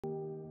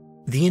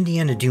The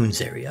Indiana Dunes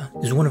area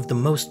is one of the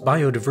most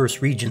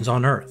biodiverse regions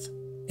on Earth,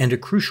 and a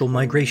crucial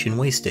migration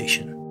way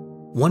station.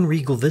 One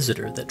regal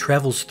visitor that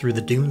travels through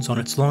the dunes on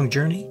its long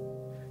journey?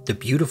 The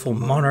beautiful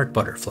monarch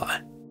butterfly.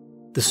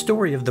 The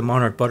story of the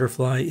monarch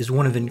butterfly is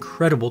one of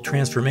incredible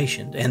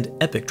transformation and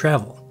epic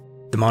travel.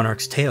 The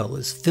monarch's tale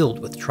is filled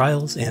with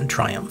trials and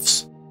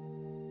triumphs.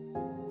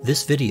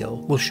 This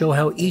video will show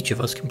how each of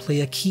us can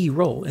play a key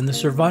role in the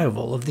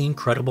survival of the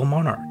incredible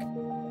monarch.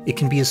 It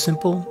can be as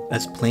simple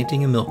as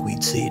planting a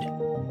milkweed seed.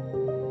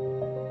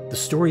 The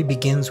story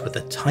begins with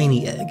a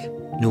tiny egg,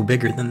 no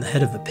bigger than the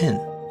head of a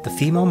pin. The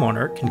female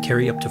monarch can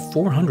carry up to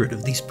 400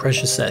 of these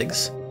precious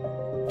eggs.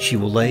 She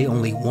will lay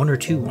only one or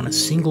two on a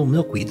single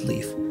milkweed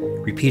leaf,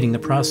 repeating the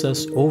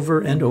process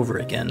over and over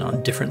again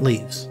on different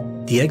leaves.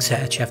 The eggs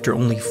hatch after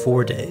only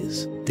 4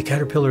 days. The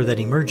caterpillar that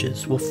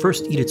emerges will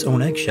first eat its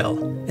own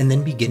eggshell and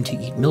then begin to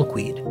eat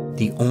milkweed,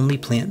 the only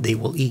plant they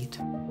will eat.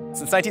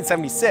 Since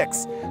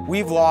 1976,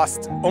 we've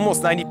lost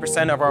almost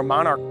 90% of our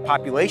monarch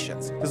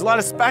populations. There's a lot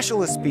of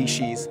specialist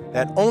species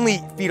that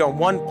only feed on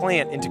one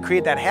plant, and to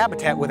create that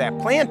habitat where that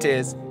plant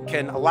is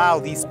can allow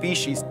these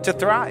species to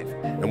thrive.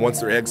 And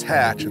once their eggs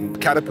hatch and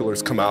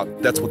caterpillars come out,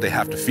 that's what they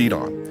have to feed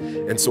on.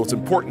 And so it's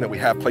important that we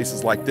have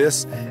places like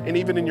this, and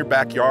even in your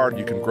backyard,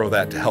 you can grow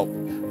that to help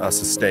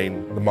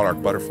sustain the monarch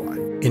butterfly.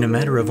 In a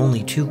matter of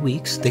only 2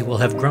 weeks, they will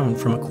have grown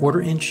from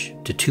 1/4 inch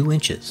to 2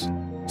 inches.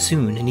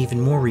 Soon, an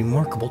even more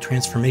remarkable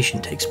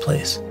transformation takes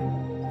place.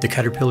 The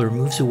caterpillar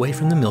moves away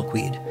from the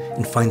milkweed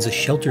and finds a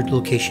sheltered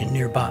location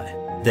nearby.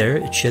 There,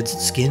 it sheds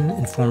its skin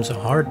and forms a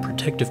hard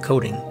protective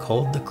coating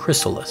called the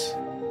chrysalis.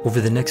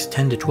 Over the next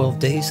 10 to 12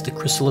 days, the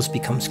chrysalis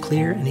becomes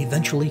clear and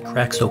eventually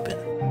cracks open.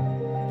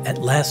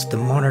 At last, the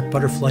monarch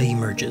butterfly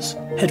emerges,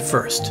 head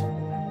first.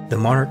 The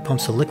monarch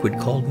pumps a liquid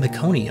called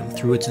meconium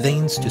through its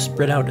veins to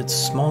spread out its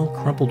small,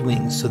 crumpled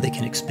wings so they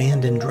can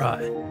expand and dry.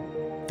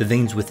 The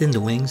veins within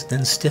the wings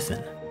then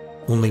stiffen.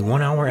 Only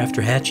 1 hour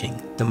after hatching,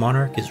 the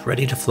monarch is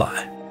ready to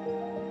fly.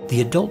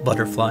 The adult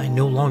butterfly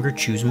no longer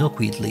chews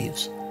milkweed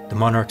leaves. The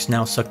monarchs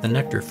now suck the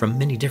nectar from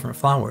many different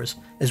flowers,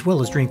 as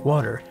well as drink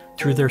water,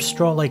 through their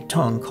straw-like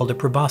tongue called a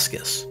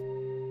proboscis.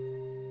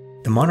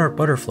 The monarch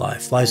butterfly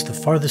flies the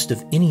farthest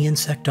of any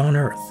insect on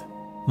Earth.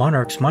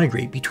 Monarchs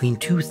migrate between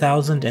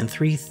 2,000 and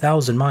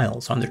 3,000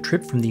 miles on their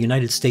trip from the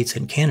United States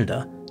and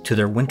Canada to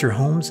their winter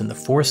homes in the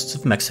forests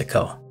of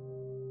Mexico.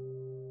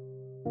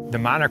 The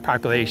monarch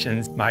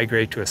populations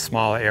migrate to a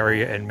small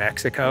area in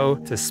Mexico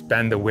to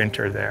spend the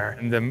winter there.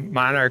 And the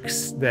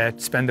monarchs that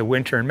spend the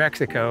winter in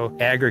Mexico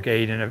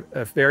aggregate in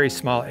a very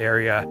small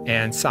area,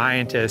 and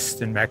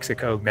scientists in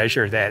Mexico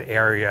measure that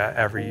area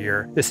every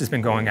year. This has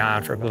been going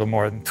on for a little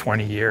more than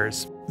 20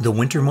 years. The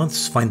winter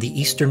months find the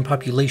eastern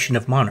population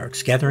of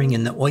monarchs gathering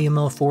in the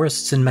Oyamel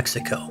forests in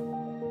Mexico.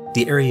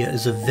 The area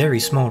is a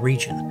very small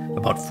region,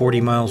 about 40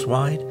 miles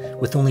wide,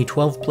 with only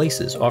 12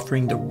 places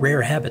offering the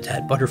rare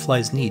habitat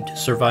butterflies need to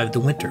survive the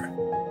winter.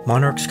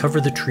 Monarchs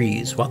cover the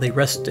trees while they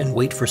rest and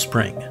wait for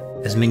spring.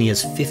 As many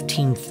as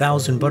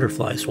 15,000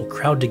 butterflies will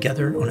crowd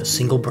together on a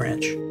single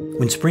branch.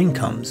 When spring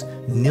comes,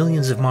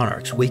 millions of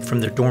monarchs wake from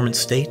their dormant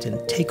state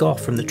and take off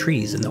from the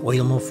trees in the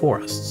Oyamel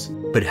forests.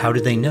 But how do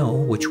they know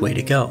which way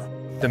to go?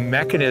 The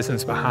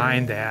mechanisms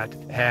behind that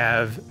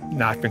have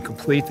not been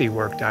completely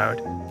worked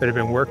out, but have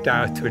been worked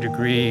out to a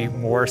degree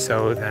more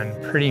so than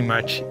pretty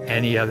much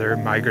any other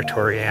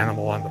migratory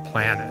animal on the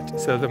planet.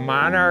 So the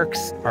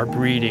monarchs are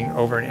breeding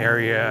over an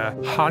area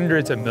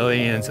hundreds of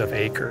millions of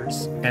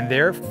acres, and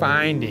they're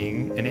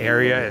finding an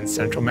area in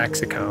central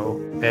Mexico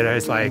that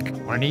is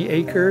like 20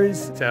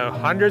 acres, so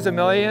hundreds of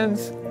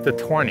millions to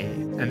 20.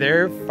 And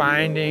they're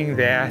finding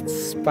that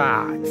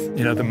spot.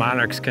 You know, the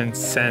monarchs can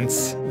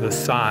sense the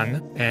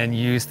sun and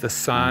use the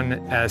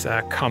sun as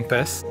a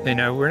compass. You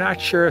know, we're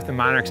not sure if the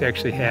monarchs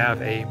actually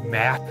have a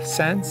map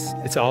sense.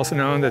 It's also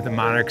known that the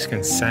monarchs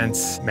can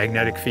sense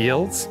magnetic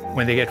fields.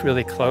 When they get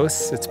really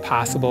close, it's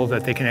possible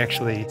that they can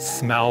actually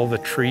smell the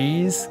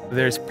trees.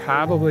 There's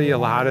probably a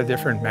lot of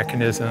different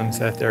mechanisms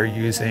that they're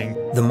using.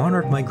 The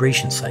monarch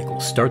migration cycle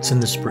starts in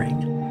the spring,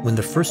 when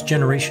the first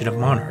generation of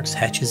monarchs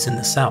hatches in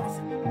the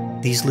south.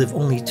 These live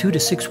only 2 to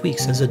 6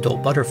 weeks as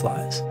adult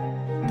butterflies.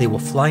 They will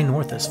fly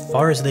north as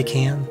far as they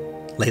can,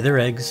 lay their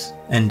eggs,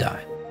 and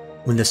die.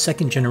 When the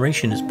second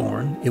generation is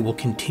born, it will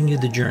continue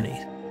the journey,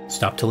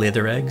 stop to lay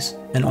their eggs,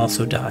 and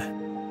also die.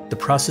 The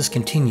process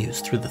continues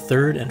through the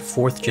third and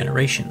fourth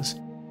generations,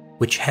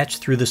 which hatch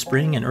through the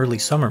spring and early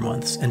summer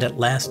months and at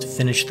last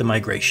finish the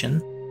migration.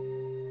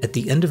 At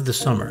the end of the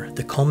summer,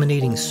 the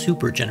culminating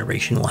super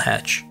generation will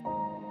hatch.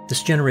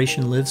 This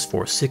generation lives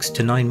for 6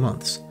 to 9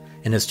 months,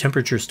 and as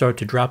temperatures start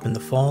to drop in the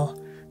fall,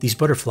 these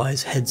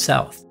butterflies head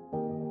south.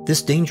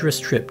 This dangerous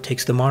trip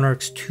takes the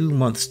monarchs 2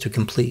 months to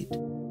complete.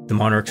 The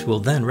monarchs will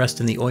then rest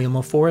in the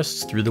Oyamel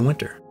forests through the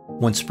winter.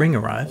 Once spring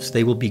arrives,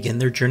 they will begin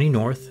their journey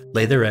north,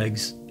 lay their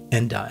eggs,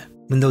 and die.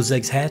 When those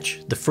eggs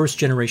hatch, the first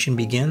generation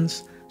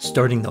begins,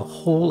 starting the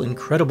whole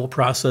incredible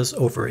process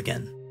over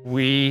again.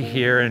 We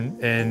here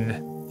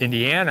in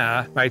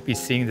Indiana might be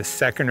seeing the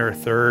second or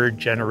third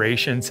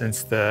generation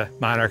since the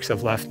monarchs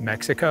have left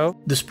Mexico.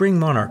 The spring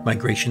monarch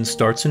migration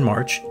starts in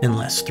March and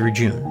lasts through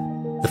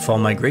June. The fall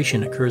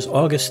migration occurs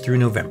August through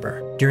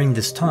November. During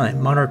this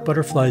time, monarch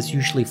butterflies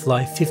usually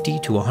fly 50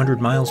 to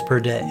 100 miles per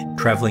day,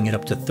 traveling at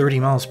up to 30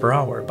 miles per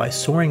hour by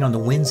soaring on the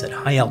winds at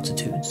high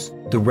altitudes.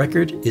 The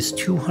record is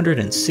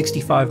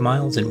 265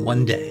 miles in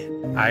one day.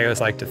 I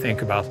always like to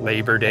think about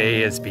Labor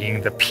Day as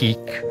being the peak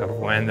of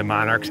when the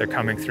monarchs are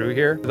coming through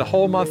here. The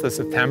whole month of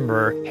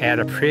September had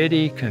a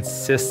pretty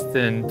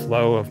consistent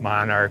flow of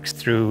monarchs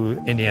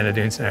through Indiana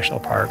Dunes National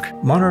Park.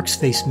 Monarchs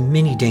face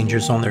many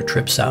dangers on their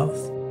trip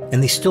south,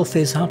 and they still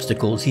face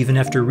obstacles even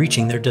after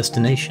reaching their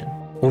destination.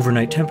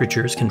 Overnight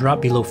temperatures can drop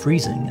below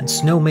freezing, and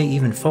snow may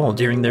even fall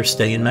during their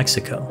stay in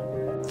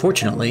Mexico.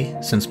 Fortunately,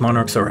 since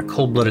monarchs are a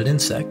cold-blooded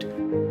insect,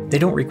 they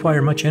don't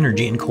require much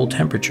energy in cold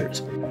temperatures,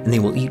 and they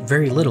will eat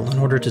very little in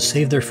order to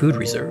save their food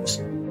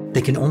reserves.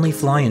 They can only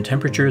fly in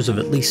temperatures of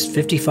at least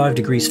 55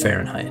 degrees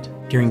Fahrenheit.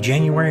 During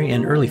January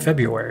and early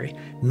February,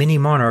 many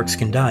monarchs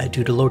can die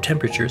due to low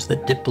temperatures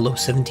that dip below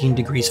 17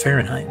 degrees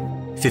Fahrenheit.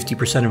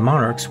 50% of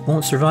monarchs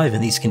won't survive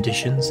in these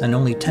conditions, and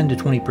only 10 to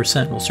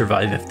 20% will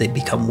survive if they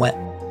become wet.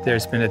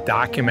 There's been a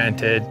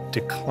documented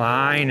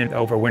decline in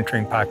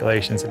overwintering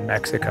populations in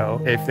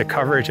Mexico. If the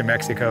coverage of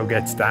Mexico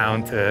gets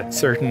down to a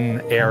certain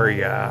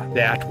area,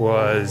 that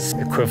was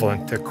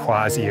equivalent to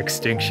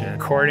quasi-extinction.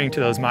 According to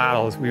those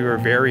models, we were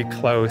very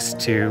close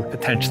to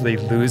potentially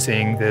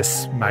losing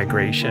this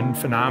migration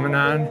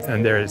phenomenon.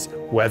 And there's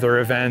weather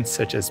events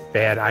such as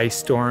bad ice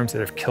storms that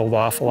have killed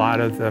off a lot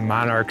of the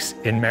monarchs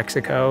in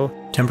Mexico.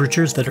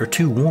 Temperatures that are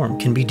too warm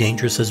can be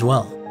dangerous as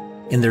well.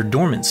 In their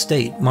dormant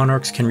state,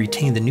 monarchs can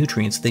retain the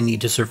nutrients they need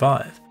to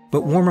survive,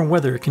 but warmer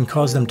weather can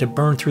cause them to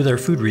burn through their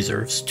food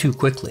reserves too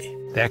quickly.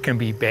 That can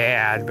be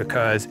bad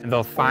because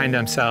they'll find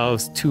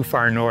themselves too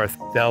far north.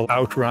 They'll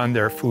outrun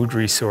their food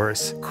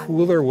resource.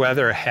 Cooler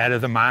weather ahead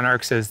of the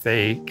monarchs as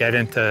they get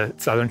into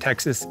southern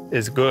Texas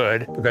is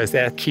good because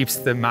that keeps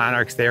the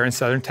monarchs there in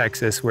southern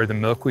Texas where the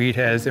milkweed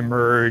has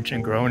emerged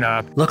and grown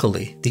up.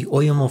 Luckily, the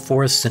Oyamo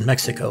forests in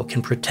Mexico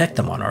can protect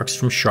the monarchs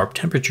from sharp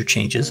temperature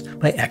changes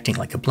by acting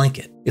like a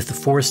blanket. If the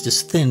forest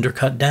is thinned or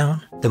cut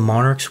down, the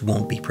monarchs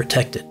won't be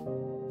protected.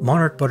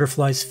 Monarch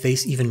butterflies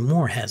face even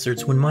more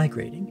hazards when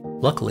migrating.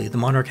 Luckily, the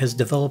monarch has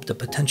developed a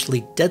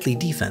potentially deadly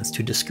defense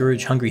to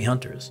discourage hungry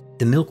hunters.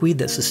 The milkweed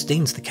that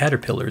sustains the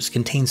caterpillars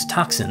contains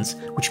toxins,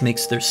 which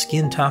makes their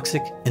skin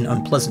toxic and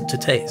unpleasant to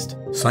taste.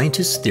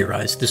 Scientists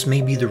theorize this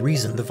may be the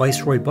reason the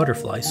viceroy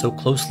butterfly so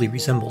closely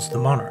resembles the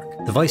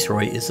monarch. The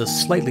viceroy is a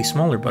slightly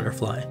smaller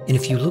butterfly, and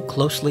if you look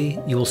closely,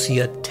 you will see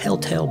a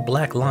telltale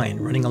black line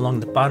running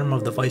along the bottom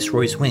of the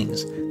viceroy's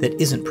wings that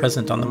isn't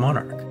present on the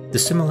monarch. The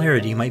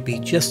similarity might be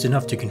just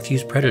enough to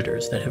confuse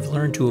predators that have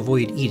learned to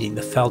avoid eating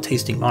the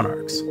foul-tasting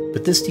monarchs.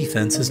 But this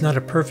defense is not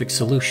a perfect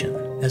solution,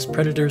 as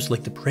predators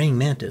like the praying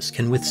mantis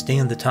can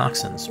withstand the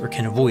toxins or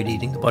can avoid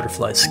eating the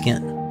butterfly's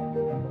skin.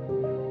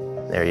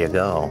 There you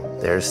go.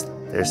 There's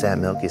that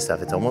milky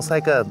stuff. It's almost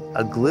like a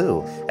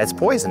glue. It's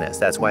poisonous.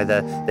 That's why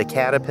the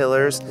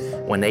caterpillars,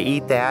 when they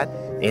eat that,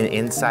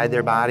 inside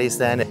their bodies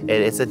then,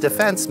 it's a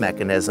defense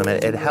mechanism.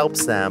 It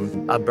helps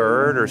them. A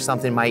bird or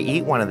something might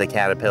eat one of the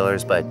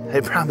caterpillars, but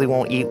it probably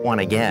won't eat one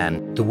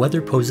again. The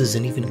weather poses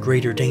an even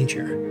greater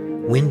danger.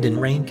 Wind and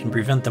rain can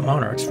prevent the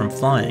monarchs from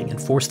flying and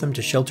force them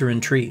to shelter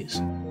in trees.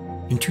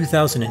 In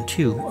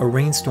 2002, a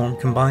rainstorm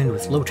combined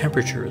with low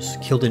temperatures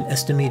killed an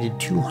estimated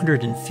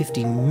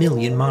 250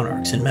 million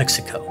monarchs in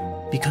Mexico.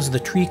 Because the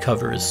tree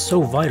cover is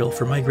so vital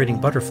for migrating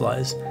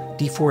butterflies,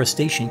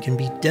 deforestation can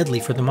be deadly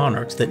for the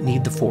monarchs that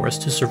need the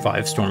forest to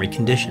survive stormy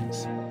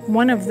conditions.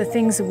 One of the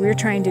things that we're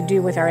trying to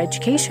do with our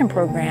education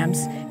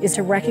programs is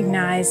to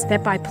recognize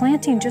that by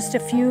planting just a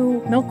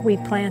few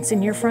milkweed plants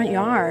in your front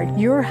yard,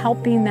 you're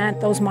helping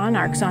those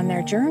monarchs on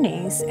their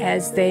journeys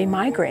as they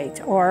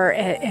migrate or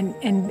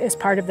and as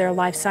part of their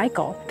life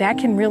cycle. That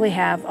can really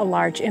have a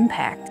large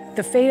impact.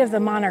 The fate of the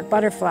monarch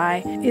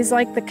butterfly is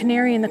like the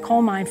canary in the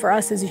coal mine for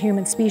us as a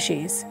human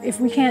species.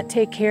 If we can't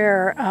take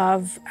care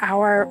of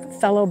our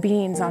fellow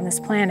beings on this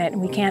planet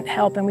and we can't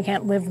help and we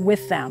can't live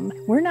with them,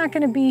 we're not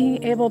going to be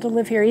able to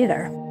live here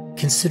either.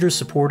 Consider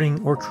supporting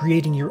or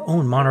creating your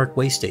own monarch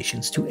way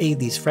stations to aid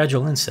these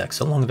fragile insects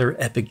along their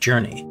epic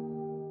journey.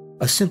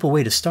 A simple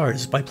way to start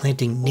is by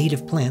planting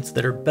native plants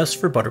that are best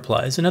for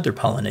butterflies and other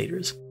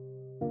pollinators,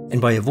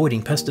 and by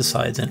avoiding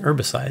pesticides and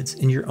herbicides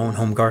in your own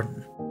home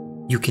garden.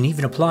 You can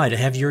even apply to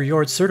have your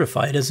yard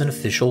certified as an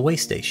official way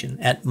station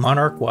at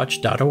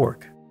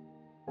monarchwatch.org.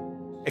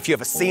 If you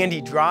have a sandy,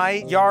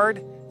 dry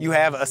yard, you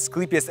have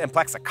Asclepias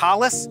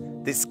amplexicaulis,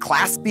 this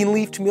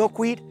clasping-leafed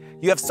milkweed.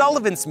 You have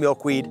Sullivan's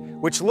milkweed,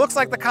 which looks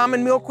like the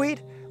common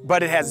milkweed,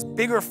 but it has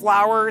bigger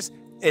flowers,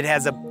 it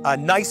has a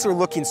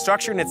nicer-looking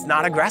structure, and it's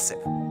not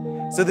aggressive.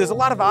 So there's a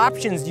lot of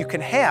options you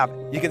can have.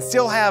 You can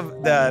still have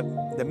the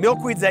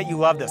milkweeds that you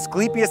love, the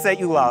Asclepias that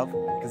you love.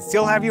 You can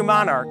still have your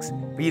monarchs,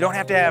 but you don't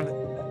have to have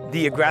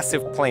the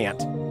aggressive plant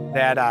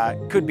that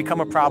could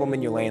become a problem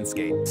in your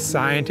landscape.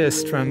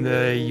 Scientists from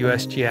the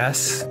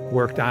USGS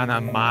worked on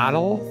a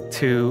model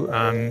to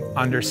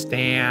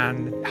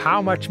understand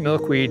how much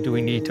milkweed do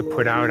we need to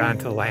put out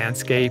onto the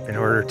landscape in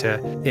order to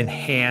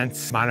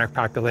enhance monarch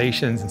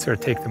populations and sort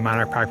of take the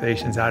monarch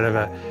populations out of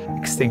an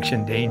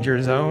extinction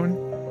danger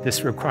zone.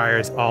 This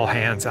requires all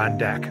hands on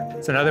deck.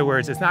 So in other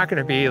words, it's not going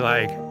to be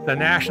like the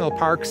National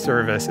Park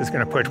Service is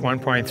going to put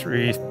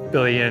 1.3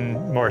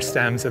 billion more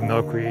stems of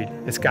milkweed.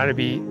 It's got to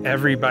be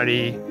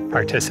everybody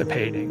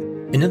participating.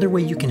 Another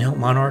way you can help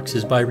monarchs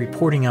is by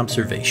reporting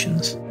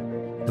observations.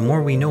 The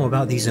more we know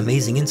about these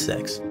amazing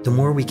insects, the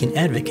more we can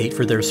advocate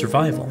for their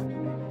survival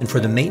and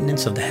for the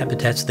maintenance of the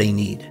habitats they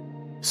need.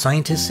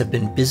 Scientists have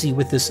been busy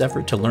with this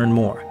effort to learn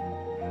more,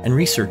 and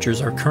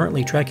researchers are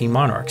currently tracking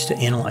monarchs to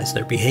analyze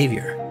their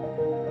behavior.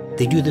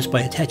 They do this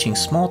by attaching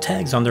small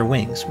tags on their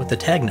wings with a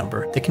tag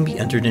number that can be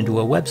entered into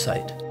a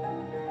website.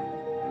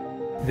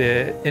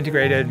 The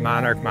Integrated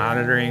Monarch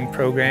Monitoring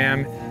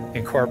Program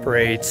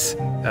incorporates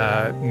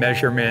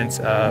measurements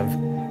of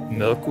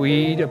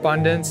milkweed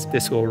abundance.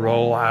 This will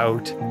roll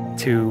out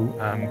to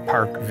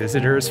park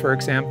visitors, for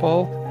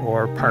example,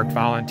 or park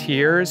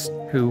volunteers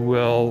who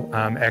will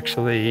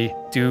actually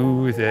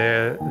do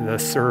the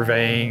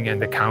surveying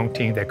and the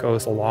counting that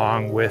goes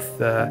along with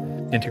the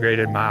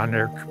Integrated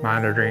Monarch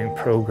Monitoring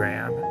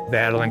Program.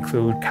 That'll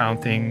include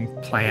counting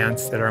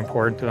plants that are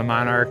important to the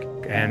monarch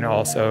and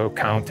also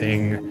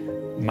counting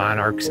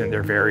monarchs in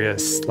their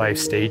various life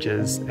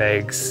stages,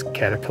 eggs,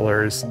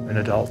 caterpillars, and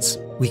adults.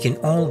 We can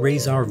all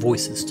raise our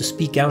voices to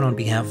speak out on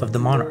behalf of the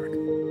monarch.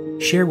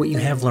 Share what you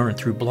have learned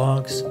through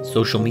blogs,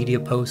 social media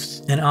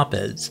posts, and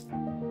op-eds.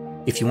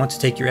 If you want to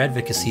take your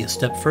advocacy a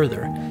step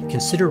further,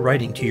 consider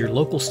writing to your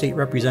local state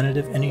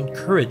representative and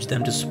encourage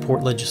them to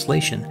support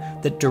legislation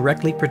that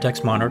directly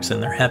protects monarchs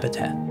and their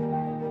habitat.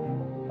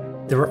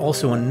 There are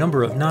also a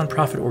number of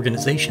nonprofit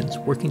organizations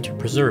working to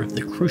preserve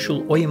the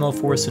crucial Oyamel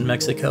forests in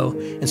Mexico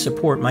and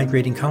support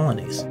migrating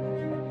colonies.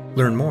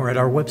 Learn more at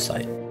our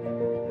website.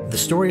 The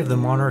story of the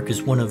monarch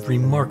is one of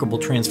remarkable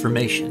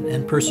transformation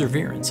and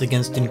perseverance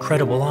against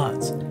incredible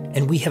odds,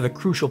 and we have a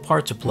crucial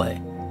part to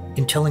play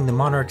in telling the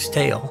monarch's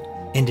tale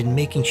and in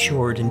making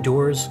sure it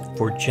endures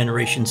for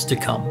generations to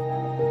come.